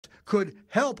could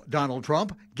help Donald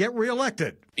Trump get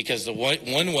reelected. Because the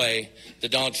one way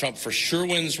that Donald Trump for sure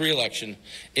wins re-election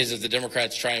is if the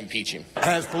Democrats try and impeach him.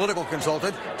 As political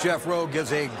consultant, Jeff Rowe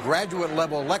gives a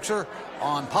graduate-level lecture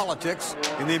on politics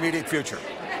in the immediate future.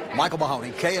 Michael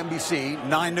Mahoney, KMBC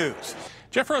 9 News.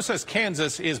 Jeff Rowe says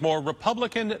Kansas is more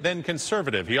Republican than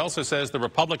conservative. He also says the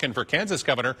Republican for Kansas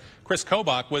Governor Chris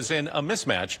Kobach was in a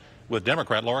mismatch with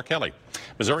Democrat Laura Kelly.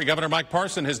 Missouri Governor Mike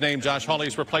Parson has named Josh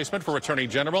Hawley's replacement for Attorney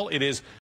General. It is